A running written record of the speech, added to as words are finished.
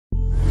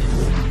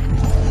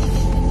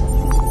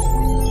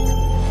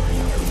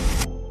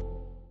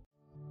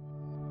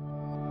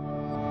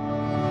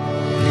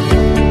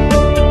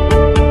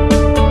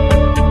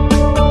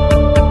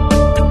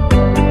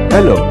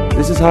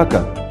This is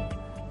Hakan.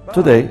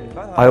 Today,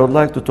 I would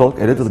like to talk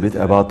a little bit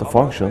about the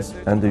functions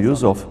and the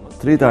use of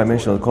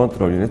three-dimensional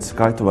control unit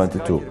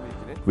Sky22,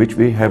 which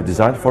we have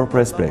designed for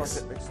press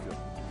brakes.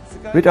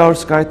 With our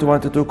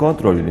Sky22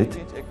 control unit,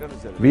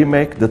 we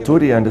make the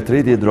 2D and the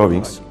 3D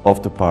drawings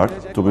of the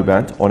part to be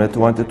bent on a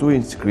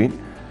 22-inch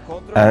screen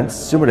and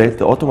simulate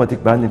the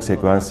automatic bending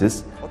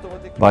sequences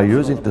by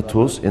using the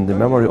tools in the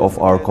memory of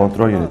our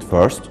control unit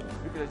first,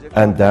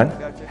 and then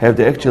have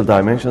the actual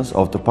dimensions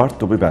of the part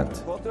to be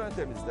bent.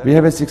 We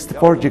have a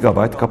 64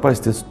 GB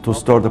capacity to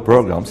store the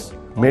programs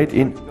made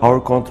in our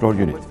control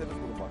unit.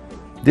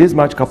 This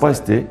much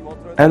capacity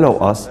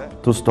allows us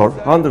to store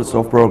hundreds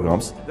of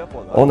programs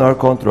on our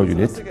control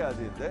unit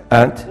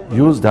and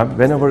use them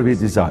whenever we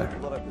desire.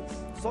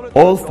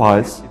 All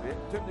files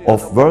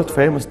of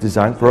world-famous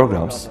design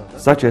programs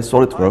such as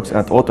SolidWorks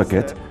and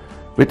AutoCAD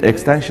with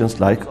extensions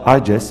like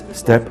IGES,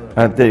 STEP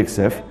and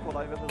DXF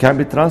can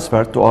be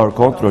transferred to our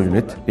control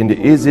unit in the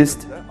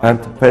easiest and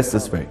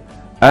fastest way.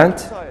 And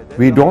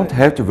we don't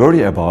have to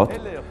worry about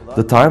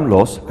the time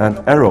loss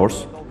and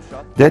errors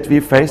that we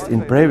faced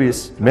in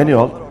previous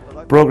manual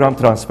program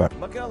transfer.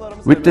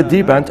 With the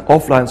D-band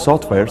offline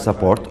software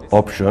support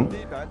option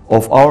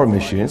of our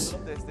machines,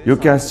 you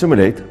can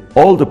simulate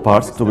all the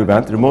parts to be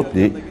bent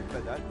remotely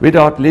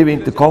without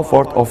leaving the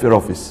comfort of your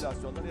office.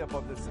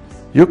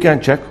 You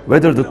can check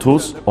whether the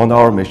tools on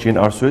our machine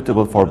are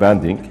suitable for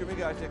bending.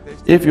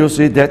 If you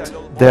see that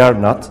they are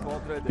not,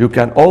 you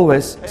can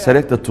always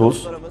select the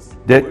tools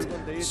that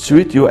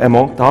suit you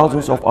among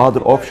thousands of other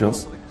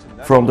options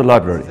from the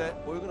library.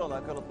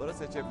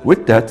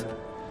 With that,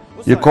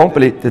 you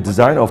complete the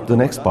design of the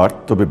next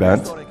part to be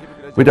bent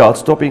without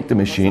stopping the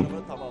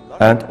machine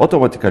and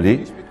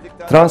automatically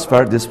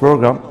transfer this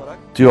program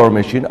to your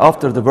machine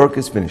after the work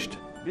is finished.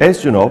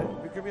 As you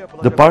know,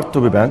 the part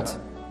to be bent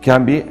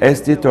can be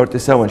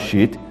SD37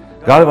 sheet,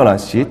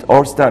 galvanized sheet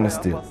or stainless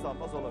steel.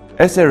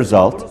 As a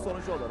result,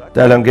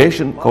 the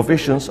elongation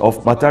coefficients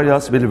of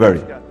materials will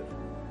vary.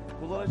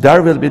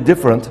 There will be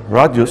different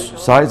radius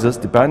sizes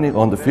depending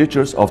on the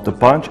features of the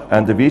punch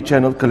and the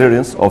V-channel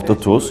clearance of the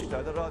tools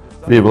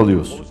we will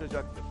use.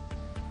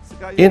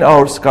 In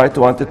our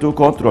Sky22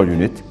 control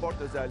unit,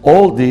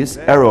 all these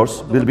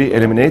errors will be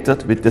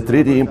eliminated with the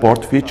 3D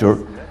import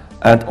feature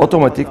and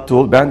automatic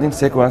tool bending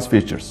sequence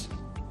features.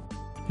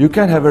 You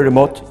can have a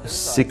remote,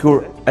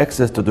 secure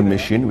access to the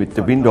machine with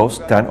the Windows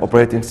 10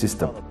 operating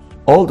system.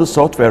 All the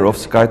software of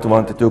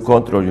Sky22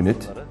 control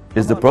unit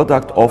is the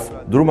product of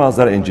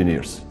Durma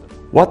engineers.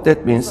 What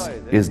that means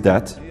is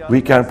that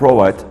we can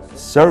provide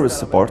service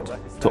support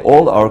to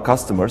all our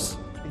customers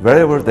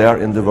wherever they are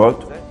in the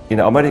world, in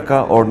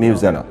America or New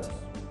Zealand.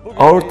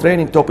 Our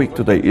training topic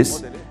today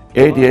is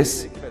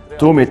ADS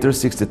 2 meter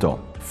 60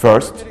 ton.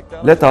 First,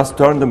 let us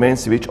turn the main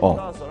switch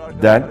on.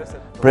 Then,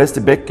 press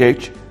the back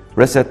cage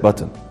reset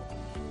button.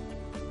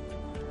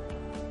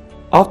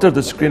 After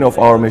the screen of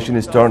our machine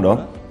is turned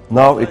on,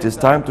 now it is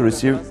time to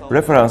receive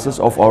references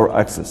of our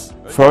axis.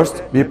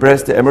 First, we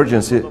press the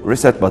emergency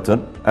reset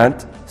button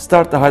and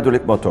start the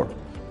hydraulic motor.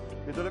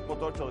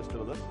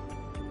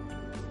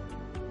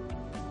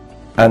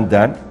 And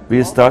then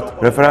we start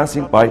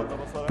referencing by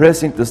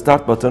pressing the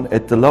start button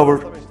at the lower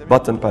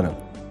button panel.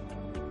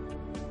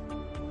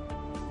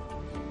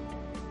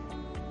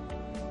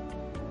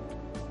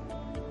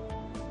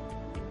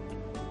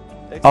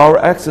 Our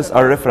axes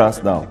are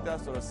referenced now,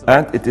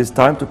 and it is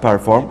time to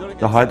perform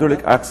the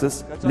hydraulic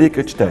axis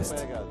leakage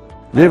test.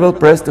 We will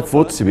press the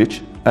foot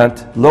switch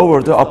and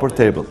lower the upper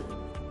table.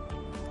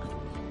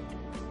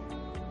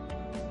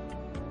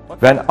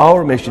 When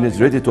our machine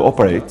is ready to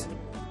operate,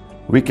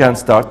 we can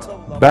start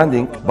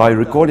bending by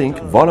recalling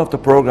one of the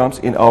programs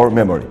in our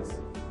memory.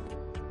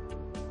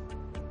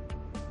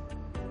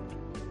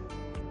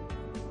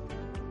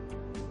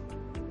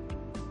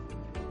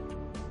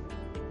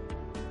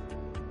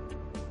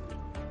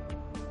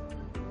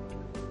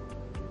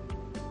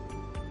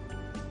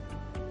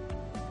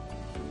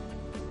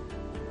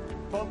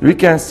 We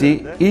can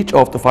see each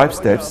of the 5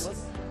 steps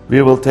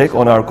we will take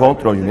on our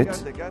control unit,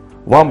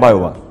 one by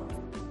one.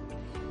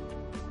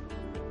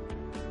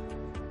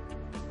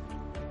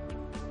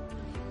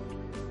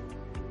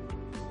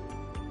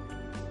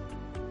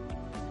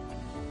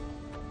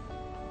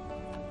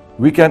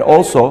 We can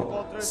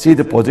also see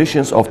the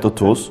positions of the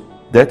tools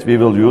that we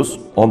will use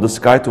on the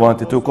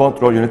Sky22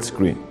 control unit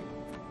screen.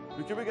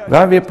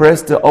 When we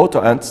press the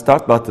auto and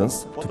start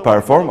buttons to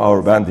perform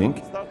our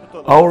bending,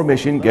 our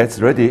machine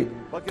gets ready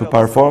to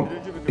perform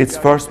its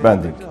first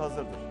bending.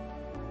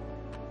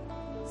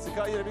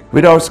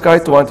 With our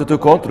Sky22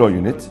 control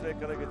unit,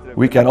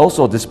 we can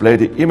also display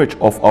the image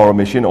of our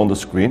machine on the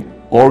screen,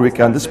 or we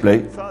can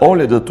display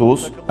only the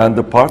tools and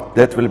the part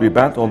that will be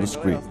bent on the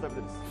screen.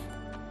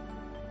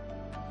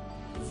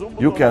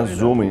 You can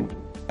zoom in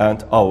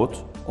and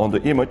out on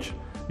the image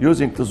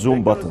using the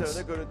zoom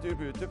buttons,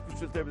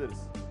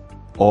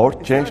 or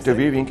change the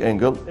viewing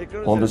angle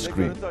on the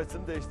screen.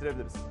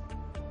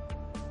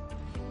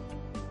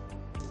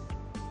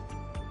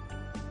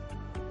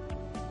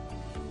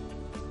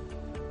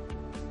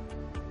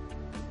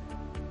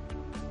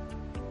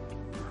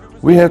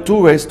 We have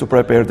two ways to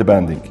prepare the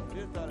bending: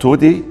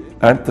 2D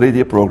and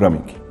 3D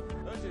programming.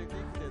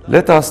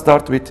 Let us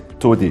start with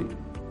 2D.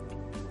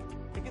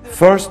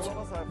 First,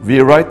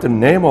 we write the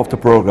name of the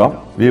program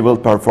we will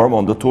perform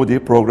on the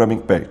 2D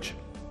programming page.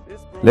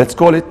 Let's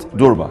call it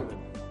Durma.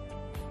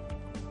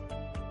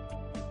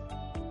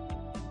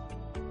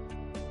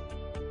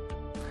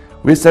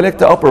 We select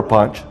the upper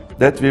punch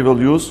that we will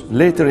use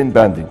later in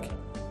bending.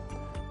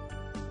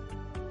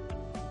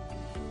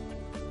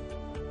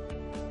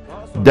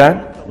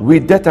 Then we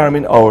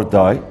determine our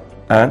die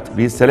and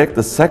we select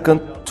the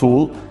second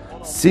tool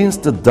since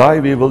the die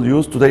we will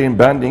use today in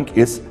bending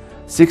is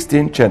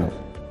 16 channel.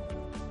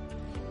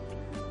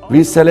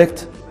 We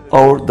select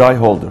our die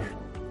holder.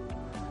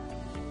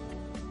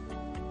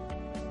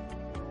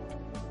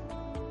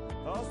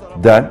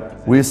 Then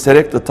we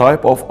select the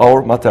type of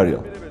our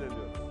material.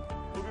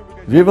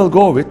 We will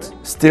go with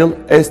steel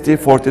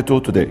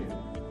ST42 today.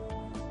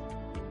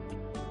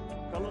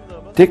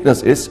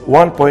 Thickness is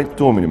 1.2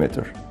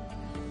 mm.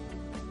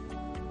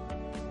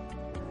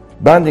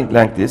 Bending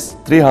length is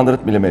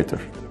 300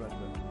 mm.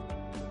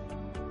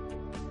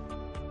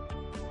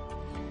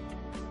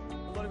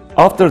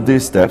 After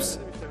these steps,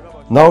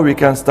 now we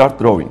can start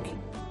drawing.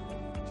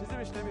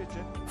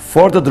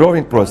 For the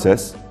drawing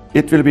process,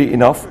 it will be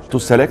enough to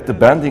select the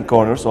bending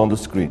corners on the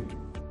screen.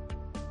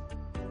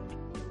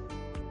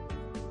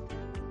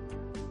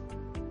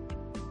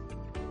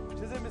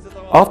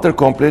 After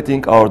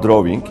completing our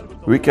drawing,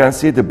 we can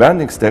see the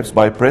bending steps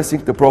by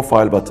pressing the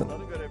profile button.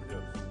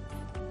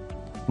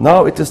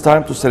 Now it is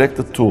time to select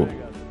the tool.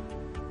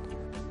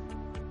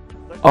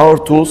 Our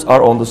tools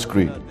are on the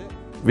screen.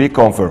 We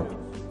confirm.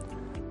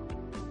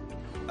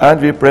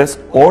 And we press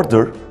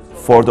Order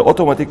for the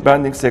automatic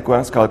bending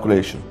sequence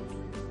calculation.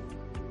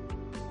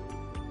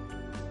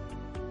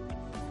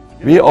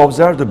 We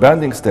observe the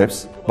bending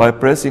steps by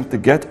pressing the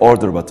Get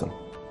Order button.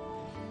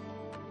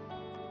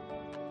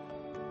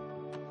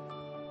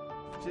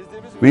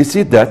 We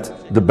see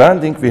that the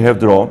bending we have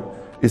drawn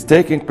is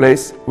taking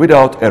place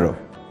without error.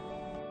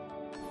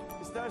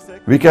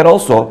 We can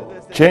also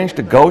change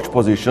the gauge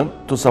position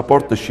to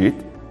support the sheet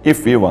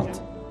if we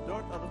want.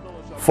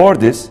 For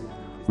this,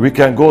 we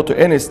can go to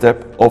any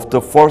step of the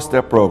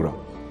 4-step program.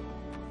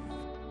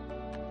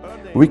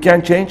 We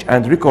can change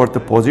and record the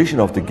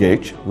position of the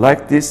gauge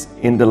like this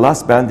in the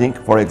last bending,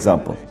 for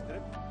example.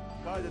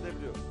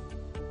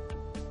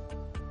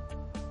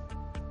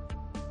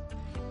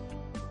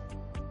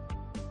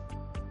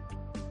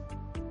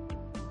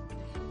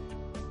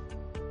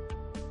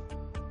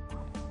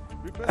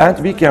 And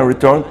we can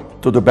return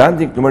to the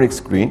bending numeric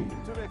screen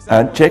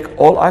and check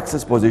all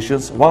axis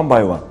positions one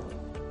by one.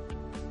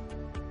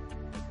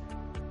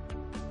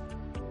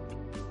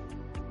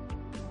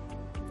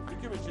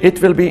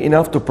 It will be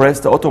enough to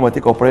press the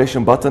automatic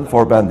operation button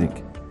for bending.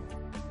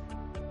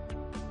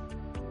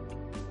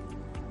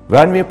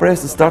 When we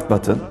press the start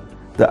button,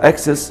 the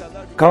axes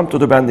come to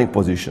the bending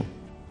position.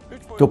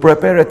 To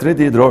prepare a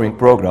 3D drawing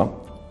program,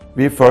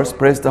 we first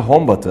press the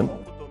home button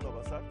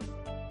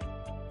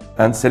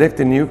and select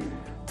the new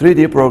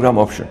 3D program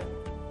option.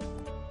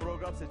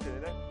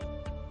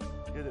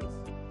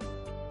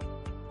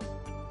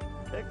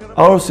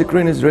 Our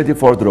screen is ready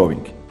for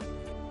drawing.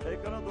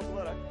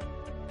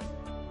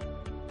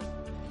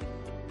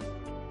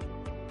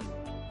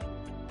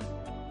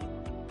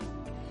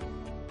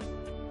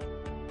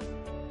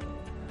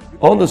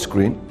 On the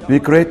screen, we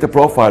create the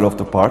profile of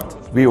the part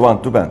we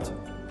want to bend.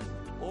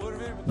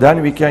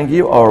 Then we can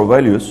give our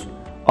values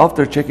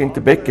after checking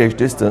the back gauge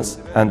distance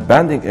and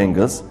bending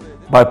angles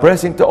by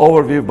pressing the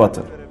Overview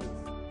button.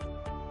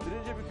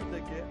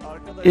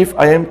 If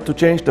I am to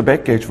change the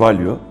back gauge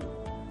value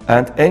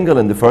and angle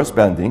in the first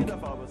bending,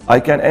 I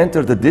can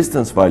enter the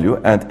distance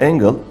value and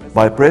angle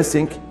by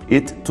pressing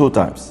it 2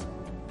 times.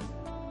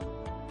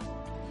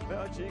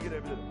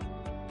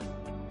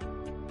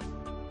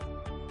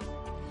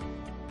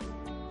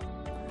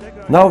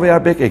 Now we are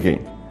back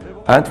again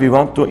and we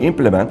want to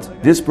implement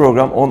this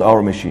program on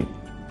our machine.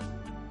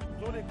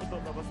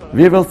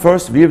 We will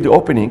first view the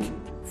opening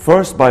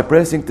by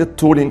pressing the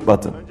Tooling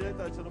button.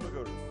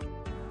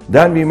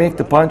 Then we make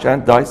the punch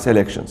and die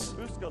selections.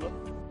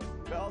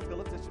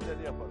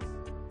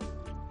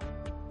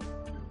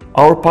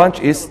 Our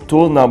punch is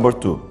tool number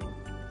 2.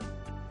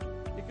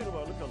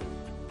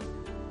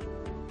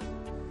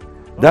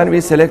 Then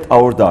we select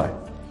our die.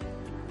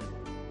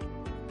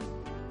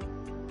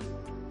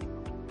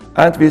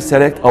 And we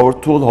select our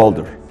tool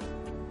holder.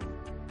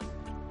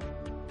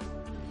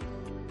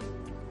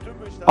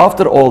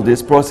 After all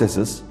these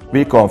processes,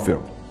 we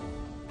confirm.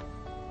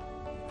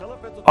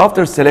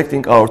 After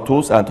selecting our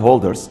tools and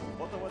holders,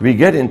 we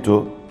get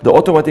into the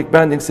automatic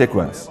bending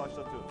sequence.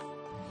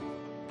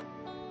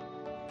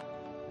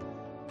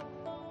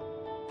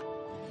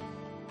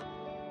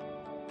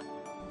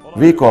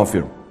 We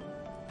confirm.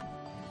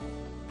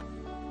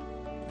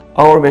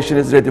 Our machine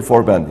is ready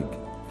for bending.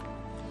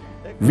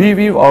 We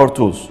view our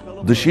tools,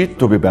 the sheet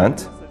to be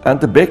bent,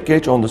 and the back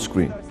gauge on the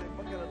screen.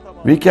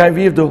 We can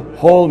view the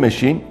whole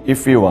machine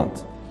if we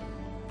want.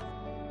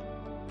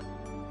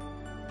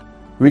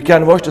 We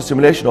can watch the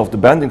simulation of the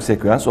bending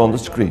sequence on the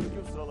screen.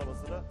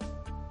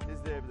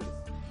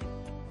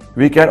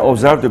 We can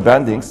observe the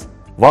bendings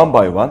one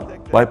by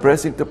one by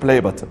pressing the play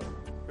button.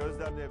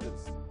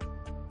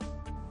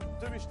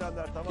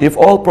 If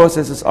all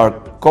processes are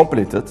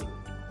completed,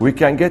 we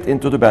can get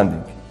into the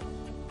bending.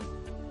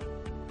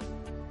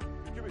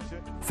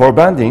 For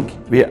bending,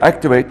 we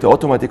activate the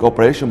automatic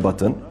operation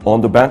button on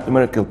the bend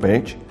numerical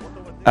page,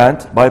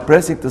 and by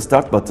pressing the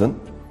start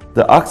button,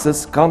 the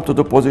axes come to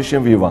the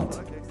position we want.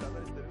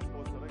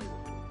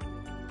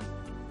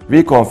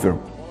 We confirm.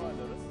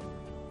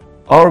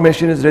 Our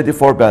machine is ready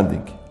for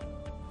bending.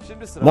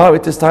 Now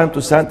it is time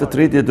to send the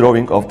 3D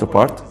drawing of the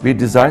part we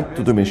designed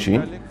to the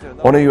machine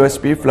on a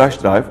USB flash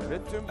drive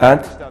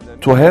and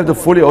to have the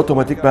fully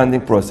automatic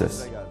bending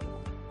process.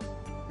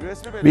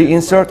 We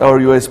insert our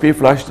USB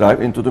flash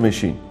drive into the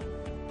machine.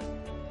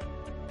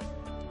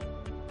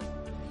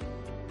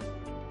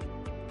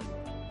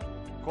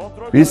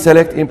 We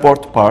select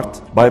Import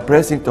Part by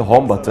pressing the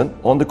Home button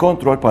on the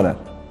control panel.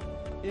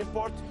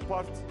 Import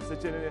Part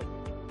seçeneğini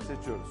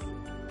seçiyoruz.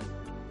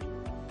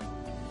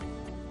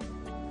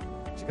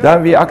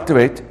 Then we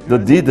activate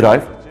the D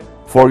drive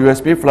for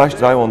USB flash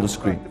drive on the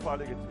screen.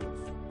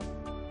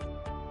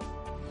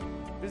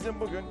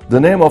 The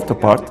name of the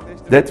part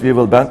that we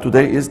will bend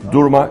today is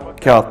Durma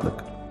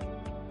kağıtlık.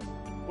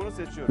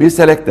 We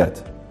select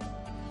that.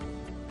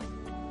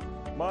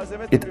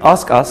 It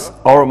asks us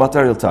our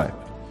material type.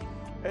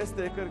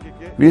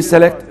 We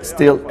select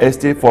Steel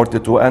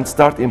ST42 and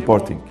start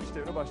importing.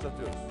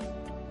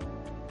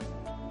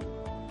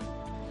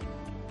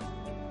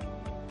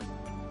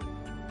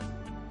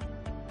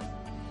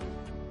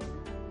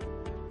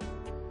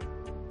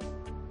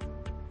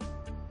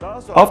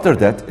 After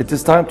that, it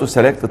is time to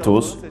select the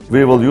tools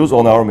we will use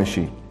on our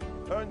machine.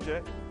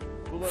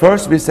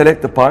 First, we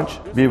select the punch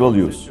we will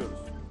use.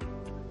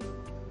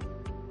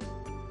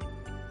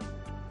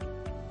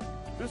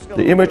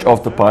 The image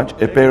of the punch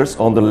appears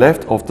on the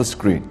left of the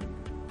screen.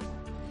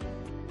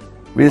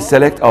 We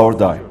select our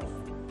die.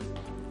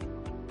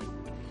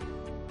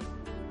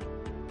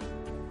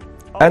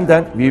 And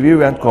then we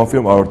view and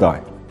confirm our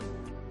die.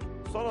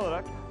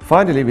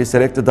 Finally, we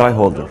select the die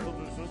holder.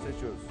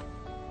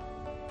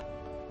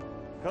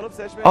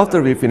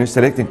 After we finish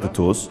selecting the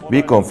tools,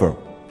 we confirm.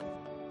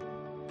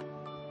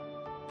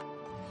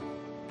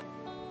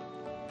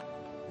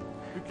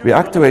 We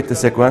activate the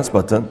sequence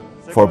button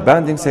for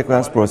bending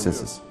sequence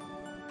processes.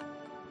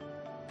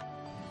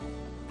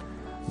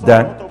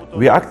 Then,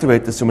 we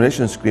activate the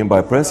simulation screen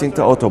by pressing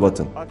the Auto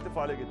button.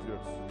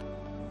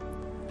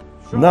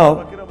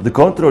 Now, the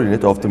control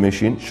unit of the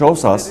machine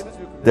shows us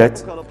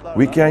that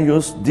we can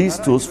use these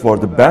tools for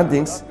the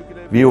bendings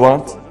we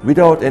want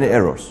without any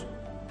errors.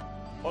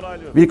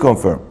 We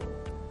confirm.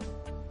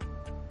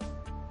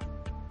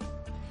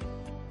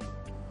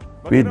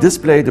 We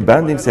display the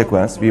bending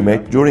sequence we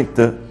made during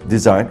the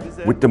design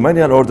with the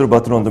manual order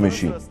button on the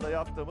machine.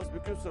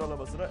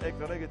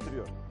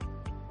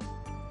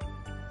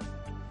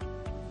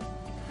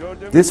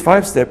 This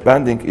 5-step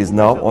bending is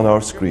now on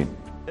our screen.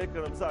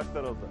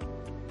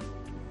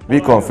 We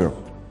confirm.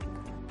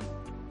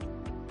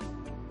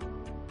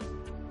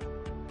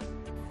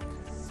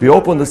 We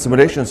open the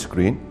simulation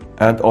screen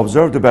and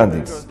observe the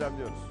bendings.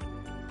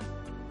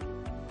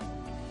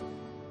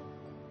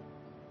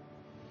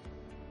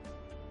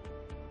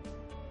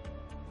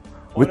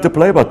 With the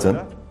play button,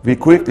 we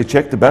quickly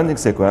check the bending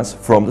sequence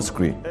from the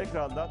screen.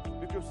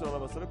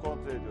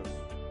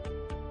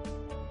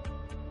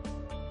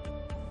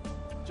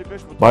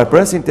 By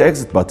pressing the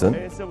exit button,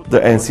 the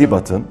NC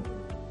button,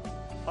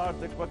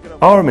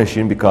 our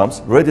machine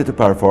becomes ready to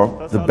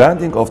perform the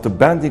bending of the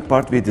bending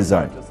part we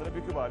designed.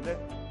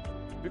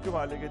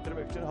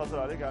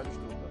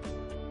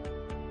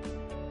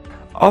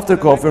 After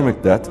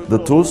confirming that the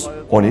tools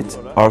on it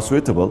are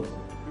suitable,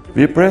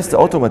 we press the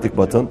automatic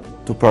button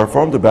to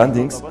perform the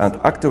bendings and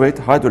activate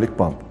hydraulic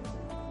pump.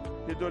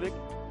 Hidrolik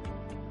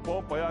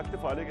pompayı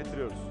aktif hale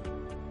getiriyoruz.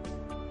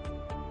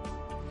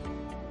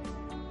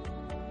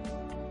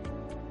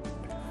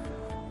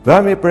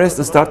 When we press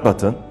the start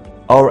button,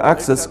 our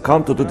axes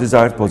come to the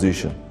desired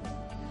position.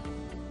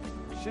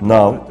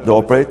 Now, the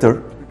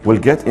operator will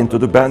get into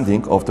the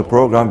bending of the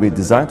program we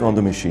designed on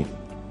the machine.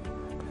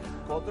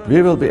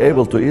 We will be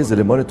able to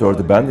easily monitor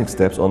the bending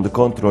steps on the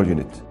control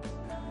unit.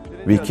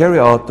 We carry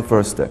out the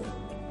first step.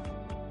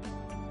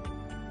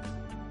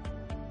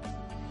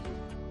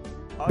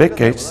 Back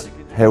cages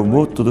have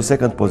moved to the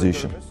second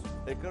position.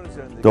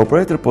 The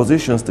operator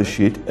positions the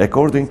sheet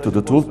according to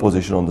the tool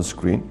position on the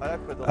screen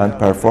and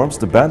performs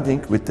the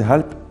bending with the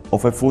help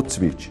of a foot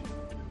switch.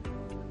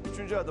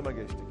 Üçüncü adıma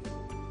geçtik.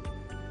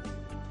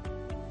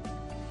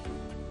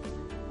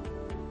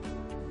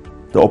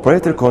 The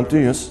operator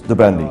continues the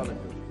bending.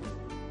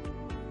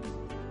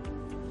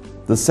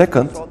 The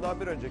second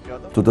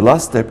to the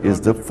last step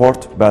is the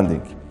fourth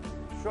bending.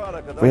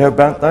 We have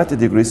bent 90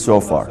 degrees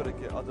so far,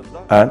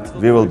 and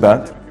we will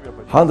bend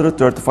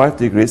 135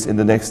 degrees in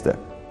the next step.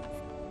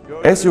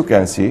 As you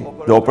can see,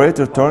 the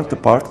operator turned the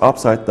part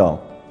upside down.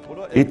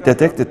 It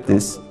detected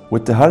this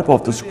with the help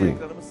of the screen.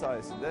 Ekranımız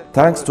sayesinde.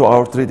 thanks to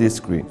our 3D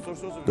screen.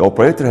 The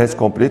operator has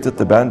completed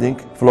the bending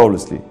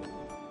flawlessly.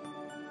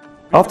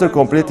 After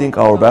completing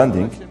our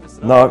bending,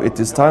 now it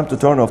is time to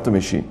turn off the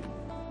machine.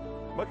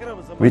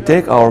 We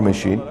take our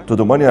machine to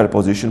the manual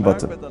position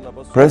button,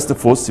 press the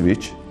full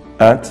switch,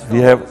 and we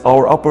have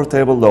our upper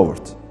table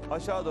lowered.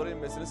 Aşağı doğru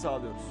inmesini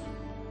sağlıyoruz.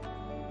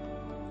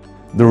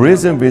 The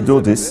reason we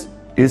do this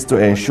is to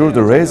ensure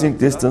the raising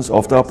distance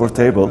of the upper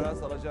table,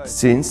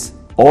 since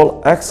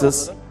all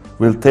axes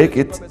will take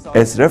it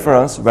as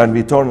reference when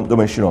we turn the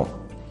machine on.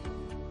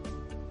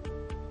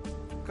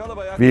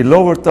 We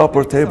lowered the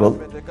upper table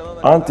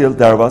until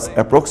there was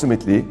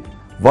approximately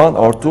 1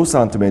 or 2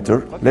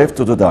 cm left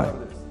to the die.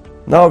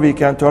 Now we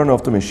can turn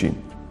off the machine.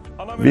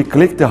 We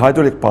click the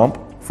hydraulic pump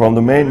from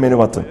the main menu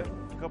button.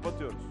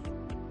 Kapatıyoruz.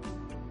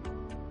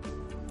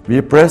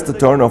 We press the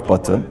turn off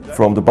button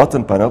from the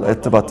button panel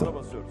at the bottom.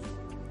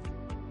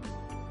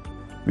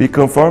 We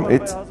confirm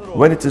it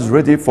when it is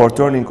ready for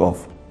turning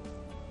off.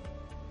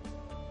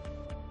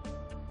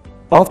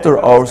 After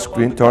our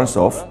screen turns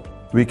off,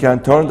 we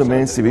can turn the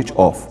main switch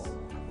off.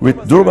 With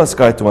Durma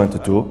Sky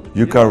 22,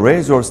 you can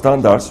raise your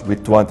standards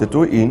with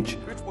 22-inch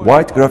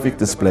wide graphic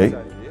display,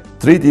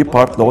 3D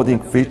part loading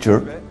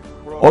feature,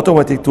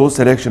 automatic tool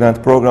selection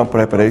and program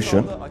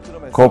preparation,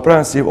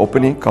 comprehensive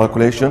opening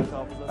calculation,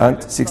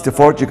 and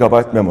 64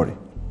 GB memory.